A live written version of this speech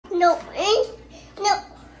No. No.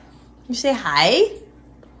 You say hi?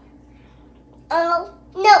 Oh,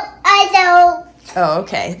 no, I don't. Oh,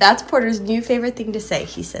 okay. That's Porter's new favorite thing to say.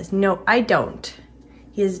 He says, no, I don't.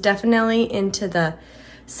 He is definitely into the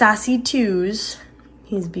sassy twos.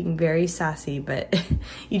 He's being very sassy, but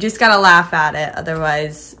you just gotta laugh at it.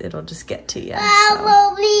 Otherwise, it'll just get to you.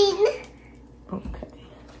 Halloween. Okay.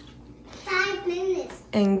 5 minutes.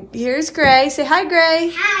 And here's Gray. Say hi,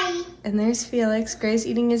 Gray. Hi. And there's Felix. Gray's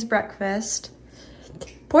eating his breakfast.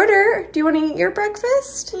 Porter, do you want to eat your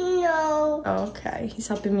breakfast? No. Okay, he's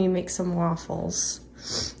helping me make some waffles.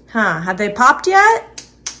 Huh, have they popped yet?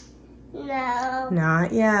 No.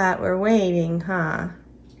 Not yet, we're waiting, huh?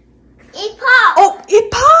 It popped. Oh,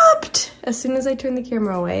 it popped! As soon as I turned the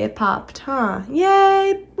camera away, it popped, huh?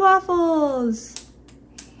 Yay, waffles!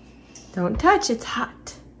 Don't touch, it's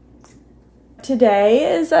hot.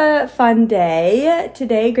 Today is a fun day.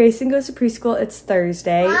 Today, Greyson goes to preschool. It's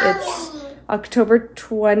Thursday. Mommy. It's October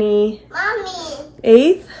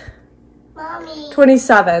 28th? Mommy.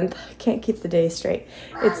 27th. Can't keep the day straight.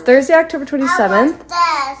 Mommy. It's Thursday, October 27th. What's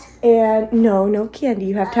that? And no candy.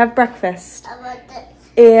 You have to have breakfast. I want this.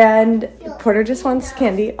 And Porter just wants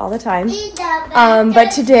candy all the time.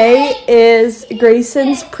 But today is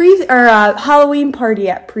Greyson's Halloween party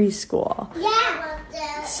at preschool. Yeah.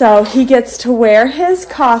 So he gets to wear his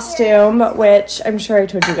costume, which I'm sure I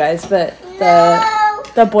told you guys, but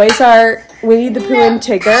the boys are Winnie the Pooh and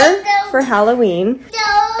Tigger for Halloween.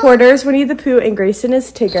 Porter's Winnie the Pooh and Greyson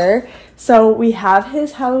is Tigger. So we have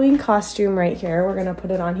his Halloween costume right here. We're gonna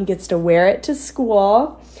put it on. He gets to wear it to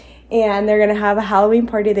school. And they're gonna have a Halloween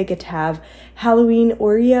party. They get to have Halloween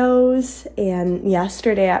Oreos. And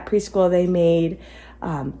yesterday at preschool, they made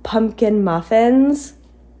pumpkin muffins,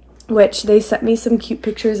 which they sent me some cute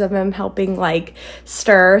pictures of him helping like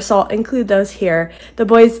stir. So I'll include those here. The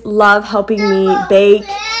boys love helping me bake.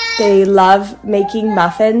 They love making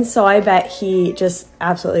muffins. So I bet he just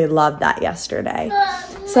absolutely loved that yesterday.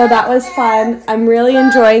 So that was fun. I'm really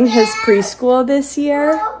enjoying his preschool this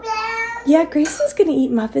year. Yeah, Greyson's gonna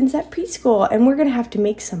eat muffins at preschool, and we're gonna have to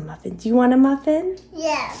make some muffins. You want a muffin?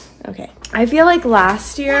 Yeah. Okay. I feel like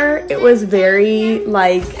last year it was very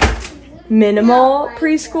like minimal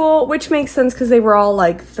preschool, which makes sense because they were all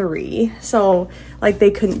like 3, so like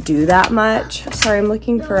they couldn't do that much. Sorry, I'm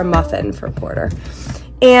looking for a muffin for Porter.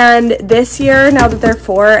 And this year, now that they're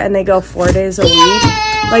 4 and they go 4 days a week,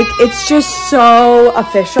 like it's just so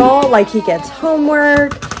official. Like he gets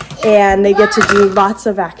homework. And they get to do lots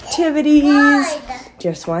of activities.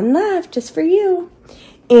 Just one left, just for you.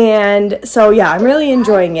 And so, yeah, I'm really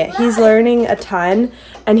enjoying it. He's learning a ton,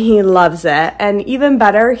 and he loves it. And even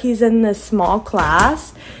better, he's in this small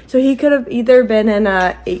class. So he could have either been in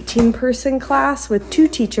a 18-person class with 2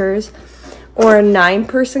 teachers or a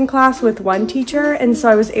 9-person class with 1 teacher. And so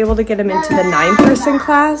I was able to get him into the 9-person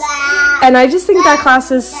class. And I just think that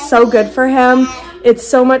class is so good for him. It's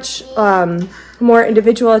so much more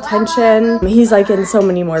individual attention. He's like in so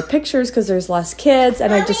many more pictures because there's less kids,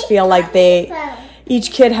 and I just feel like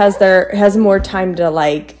each kid has more time to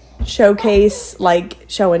like showcase, like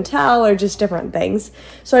show and tell, or just different things.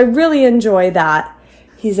 So I really enjoy that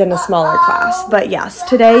he's in a smaller class. But yes,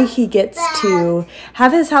 today he gets to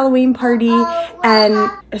have his Halloween party, and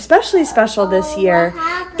especially special this year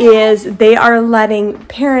is they are letting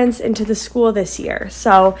parents into the school this year.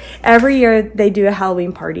 So every year they do a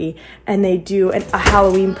Halloween party, and they do a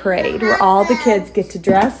Halloween parade where all the kids get to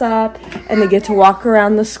dress up and they get to walk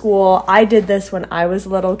around the school. I did this when I was a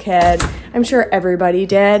little kid. I'm sure everybody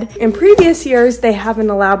did. In previous years, they haven't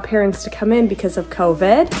allowed parents to come in because of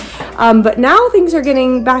COVID. But now things are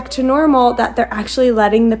getting back to normal, that they're actually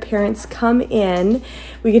letting the parents come in.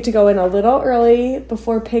 We get to go in a little early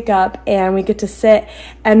before pickup, and we get to sit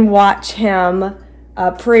and watch him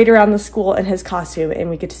parade around the school in his costume, and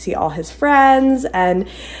we get to see all his friends. And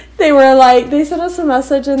they were like, they sent us a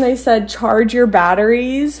message and they said, charge your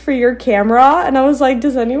batteries for your camera. And I was like,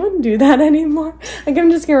 does anyone do that anymore? Like,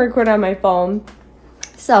 I'm just gonna record on my phone.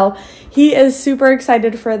 So he is super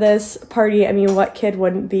excited for this party. I mean, what kid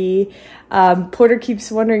wouldn't be? Porter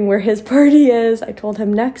keeps wondering where his party is. I told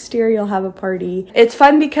him next year you'll have a party. It's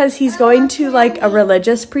fun because he's going to like a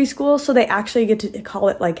religious preschool, so they actually get to call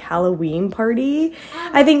it like Halloween party.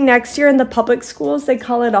 I think next year in the public schools, they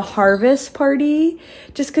call it a harvest party,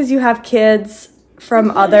 just because you have kids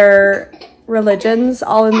from other religions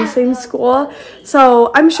all in the same school.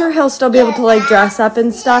 So I'm sure he'll still be able to like dress up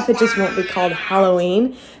and stuff. It just won't be called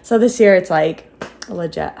Halloween. So this year it's like a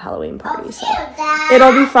legit Halloween party. So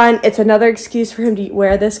it'll be fun. It's another excuse for him to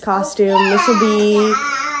wear this costume. This will be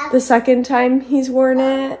the second time he's worn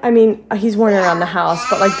it. I mean, he's worn it around the house,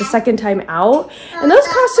 but like the second time out. And those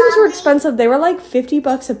costumes were expensive. They were like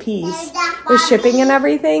 $50 a piece with shipping and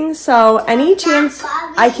everything. So any chance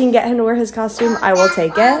I can get him to wear his costume, I will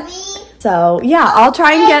take it. So yeah, I'll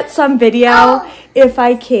try and get some video if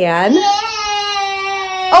I can.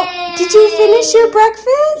 Oh, did you finish your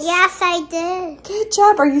breakfast? Yes, I did. Good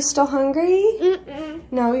job. Are you still hungry? Mm-mm.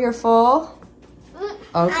 No, you're full?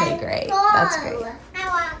 Okay, I'm great. full. That's great. I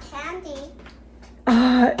want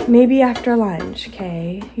candy. Maybe after lunch,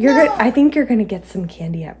 okay? I think you're gonna get some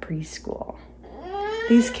candy at preschool.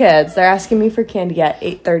 These kids, they're asking me for candy at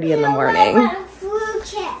 8:30 in the morning.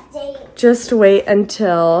 Just wait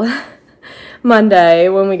until Monday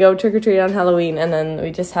when we go trick-or-treat on Halloween, and then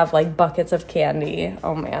we just have like buckets of candy.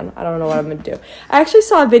 Oh man, I don't know what I'm gonna do. I actually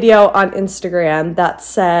saw a video on Instagram that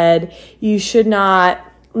said you should not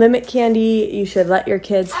limit candy. You should let your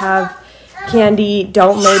kids have candy.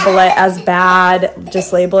 Don't label it as bad.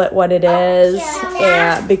 Just label it what it is.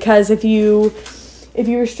 And because if you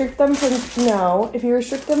restrict them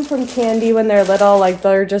from candy when they're little, like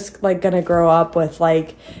they're just like gonna grow up with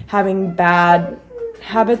like having bad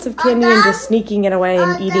habits of candy and just sneaking it away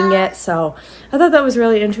and eating it. So I thought that was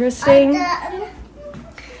really interesting.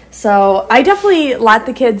 So I definitely let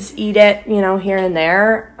the kids eat it, you know, here and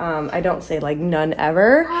there. I don't say like none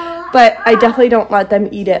ever, but I definitely don't let them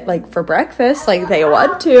eat it like for breakfast like they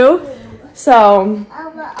want to. So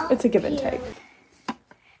it's a give and take.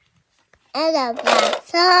 Is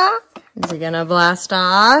it gonna blast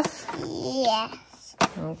off? Yes.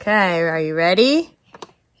 Okay, are you ready?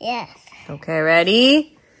 Yes. Okay,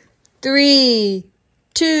 ready? 3,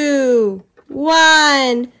 2,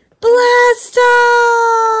 1, blast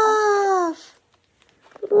off!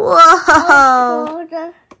 Whoa!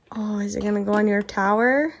 Oh, is it gonna go on your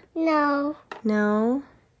tower? No. No?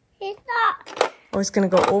 It's not. Oh, it's gonna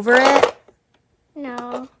go over it?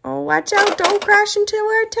 No. Oh, watch out, don't crash into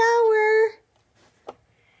our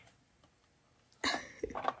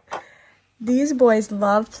tower. These boys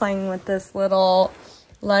love playing with this little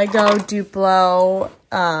Lego Duplo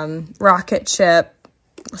rocket ship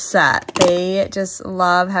set. They just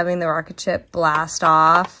love having the rocket ship blast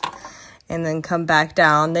off and then come back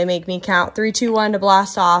down. They make me count 3, 2, 1 to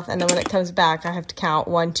blast off, and then when it comes back, I have to count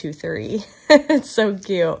 1, 2, 3. It's so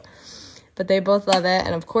cute. But they both love it,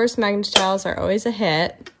 and of course, magnet tiles are always a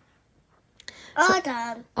hit. All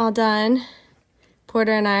done. All done.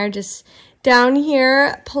 Porter and I are just down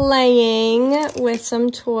here playing with some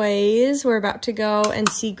toys. We're about to go and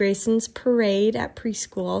see Greyson's parade at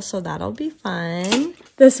preschool, so that'll be fun.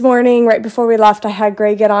 This morning, right before we left, I had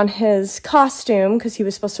Gray get on his costume because he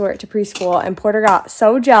was supposed to wear it to preschool, and Porter got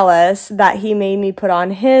so jealous that he made me put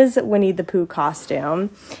on his Winnie the Pooh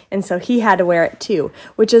costume, and so he had to wear it too,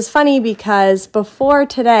 which is funny because before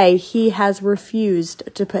today, he has refused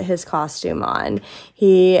to put his costume on.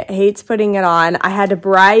 He hates putting it on. I had to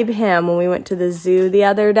bribe him when we went to the zoo the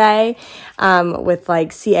other day with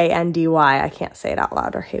like candy. I can't say it out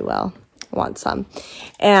loud or he will want some.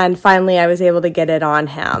 And finally I was able to get it on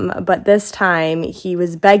him, but this time he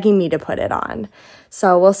was begging me to put it on.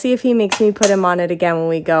 So we'll see if he makes me put him on it again when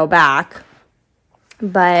we go back.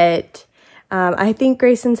 But I think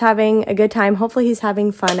Greyson's having a good time. Hopefully he's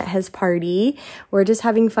having fun at his party. We're just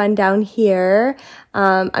having fun down here.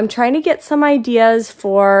 I'm trying to get some ideas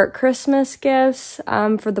for Christmas gifts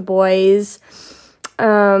for the boys.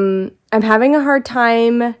 I'm having a hard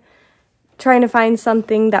time trying to find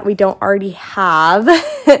something that we don't already have.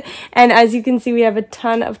 And as you can see, we have a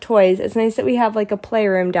ton of toys. It's nice that we have like a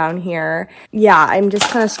playroom down here. Yeah, I'm just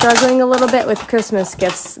kind of struggling a little bit with Christmas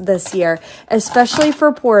gifts this year, especially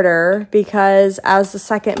for Porter, because as the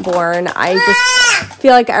second born, I just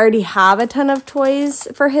feel like I already have a ton of toys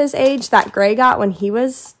for his age that Gray got when he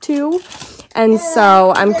was 2. And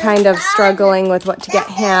so I'm kind of struggling with what to get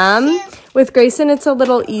him. With Greyson, it's a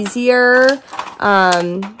little easier,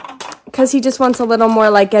 because he just wants a little more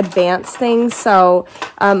like advanced things. So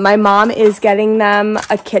my mom is getting them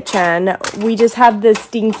a kitchen. We just have this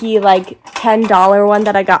stinky like $10 one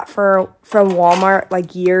that I got from Walmart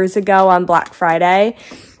like years ago on Black Friday.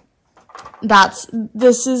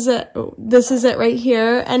 This is it right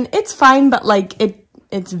here, and it's fine, but like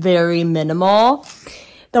it's very minimal.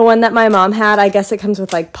 The one that my mom had, I guess it comes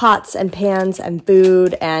with like pots and pans and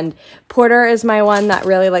food, and Porter is my one that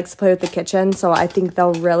really likes to play with the kitchen, so I think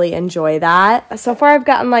they'll really enjoy that. So far I've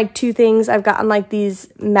gotten like 2 things. I've gotten like these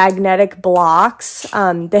magnetic blocks.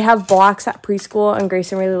 They have blocks at preschool, and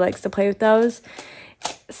Grayson really likes to play with those.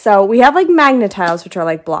 So we have like magnetiles, which are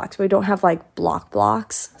like blocks. We don't have like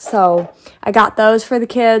blocks. So I got those for the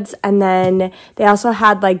kids. And then they also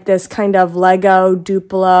had like this kind of Lego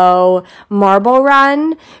Duplo marble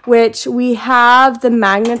run, which we have the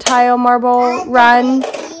magnetile marble run.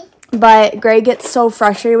 But Gray gets so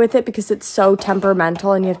frustrated with it because it's so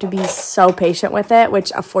temperamental and you have to be so patient with it,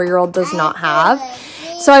 which a 4-year-old does not have.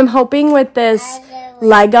 So I'm hoping with this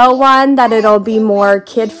Lego one that it'll be more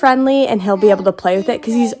kid-friendly and he'll be able to play with it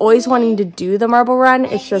because he's always wanting to do the marble run.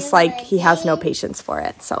 It's just like he has no patience for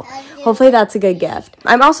it. So hopefully that's a good gift.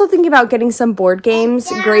 I'm also thinking about getting some board games.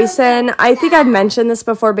 Greyson, I think I've mentioned this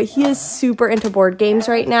before, but he is super into board games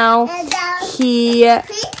right now. He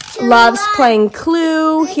loves playing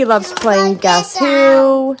Clue. He loves playing Guess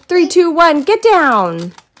Who. 3, 2, 1, get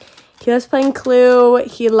down. He loves playing Clue.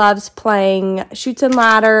 He loves playing Chutes and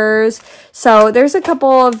Ladders. So there's a couple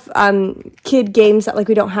of kid games that like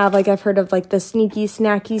we don't have. Like I've heard of like the Sneaky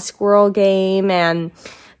Snacky Squirrel game, and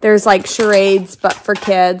there's like charades but for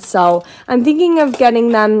kids. So I'm thinking of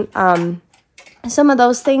getting them some of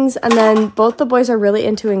those things. And then both the boys are really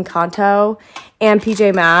into Encanto and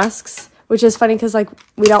PJ Masks, which is funny because like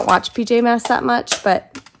we don't watch PJ Masks that much,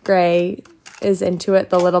 but Gray is into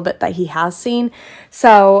it the little bit that he has seen.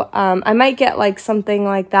 So I might get like something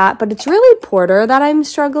like that, but it's really Porter that I'm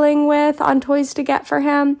struggling with on toys to get for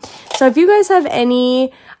him. So if you guys have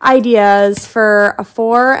any ideas for a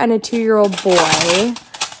 4 and a 2-year-old boy,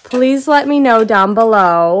 please let me know down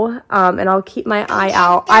below, and I'll keep my eye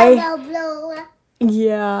out.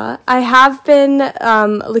 Yeah, I have been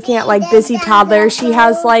looking at like Busy Toddler. She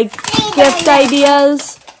has like gift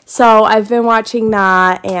ideas. So I've been watching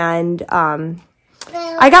that, and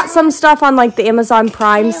I got some stuff on like the Amazon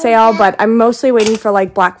Prime sale, but I'm mostly waiting for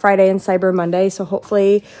like Black Friday and Cyber Monday. So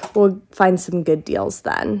hopefully we'll find some good deals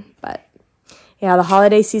then. But yeah, the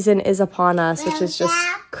holiday season is upon us, which is just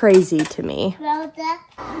crazy to me.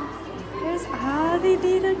 There's all the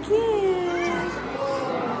little kids.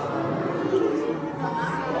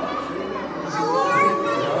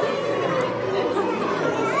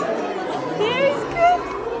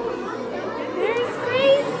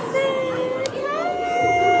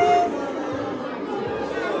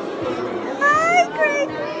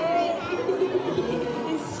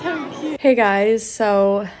 Hey guys,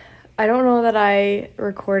 so I don't know that I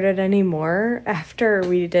recorded anymore after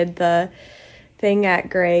we did the thing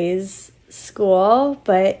at Gray's school,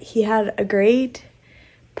 but he had a great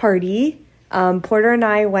party. Porter and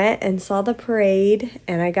I went and saw the parade,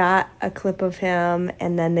 and I got a clip of him,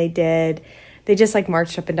 and then they just like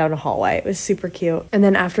marched up and down a hallway. It was super cute. And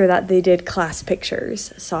then after that, they did class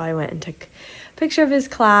pictures. So I went and took a picture of his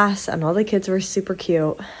class, and all the kids were super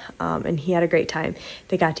cute. And he had a great time.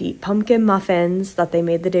 They got to eat pumpkin muffins that they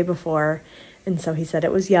made the day before. And so he said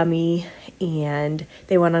it was yummy. And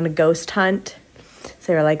they went on a ghost hunt. So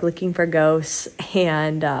they were like looking for ghosts.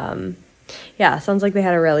 And yeah, sounds like they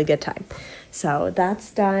had a really good time. So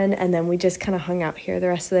that's done. And then we just kind of hung out here the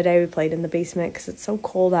rest of the day. We played in the basement because it's so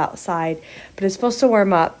cold outside. But it's supposed to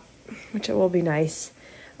warm up, which it will be nice.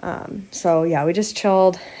 So yeah, we just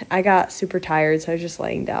chilled. I got super tired, so I was just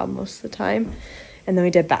laying down most of the time. And then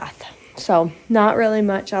we did bath. So not really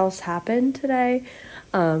much else happened today.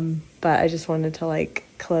 But I just wanted to like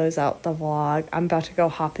close out the vlog. I'm about to go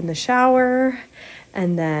hop in the shower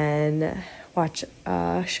and then watch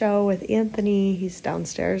a show with Anthony. He's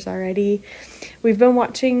downstairs already. We've been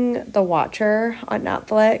watching The Watcher on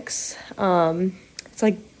Netflix. It's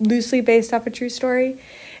like loosely based off a true story.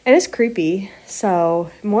 And it's creepy.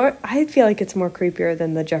 So I feel like it's more creepier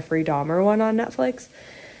than the Jeffrey Dahmer one on Netflix.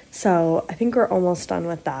 So I think we're almost done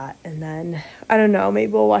with that. And then, I don't know,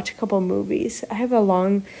 maybe we'll watch a couple movies. I have a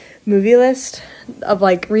long movie list of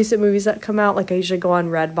like recent movies that come out. Like I usually go on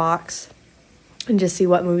Redbox and just see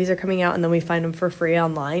what movies are coming out, and then we find them for free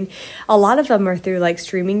online. A lot of them are through like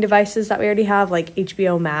streaming devices that we already have, like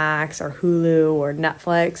HBO Max or Hulu or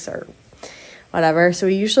Netflix or whatever. So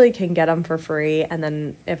we usually can get them for free, and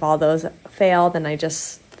then if all those fail, then I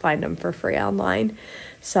just find them for free online.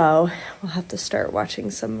 So we'll have to start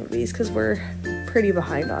watching some movies because we're pretty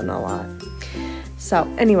behind on a lot. So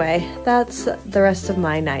anyway, that's the rest of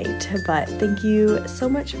my night. But thank you so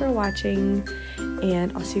much for watching,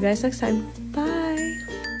 and I'll see you guys next time. Bye.